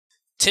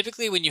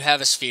Typically, when you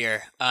have a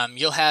sphere,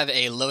 you'll have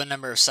a low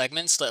number of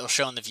segments that will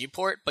show in the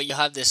viewport, but you'll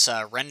have this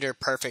render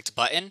perfect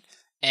button.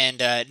 And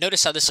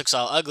notice how this looks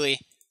all ugly,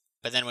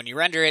 but then when you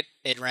render it,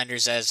 it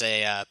renders as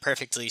a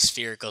perfectly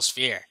spherical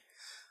sphere.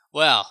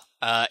 Well,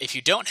 if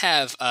you don't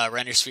have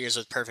render spheres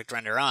with perfect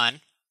render on,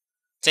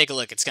 take a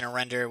look. It's going to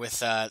render with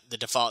the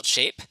default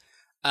shape.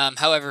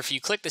 However, if you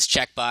click this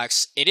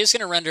checkbox, it is going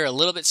to render a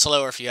little bit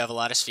slower if you have a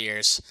lot of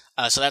spheres.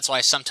 So that's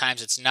why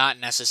sometimes it's not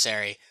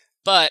necessary,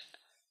 but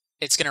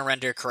it's going to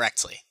render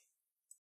correctly.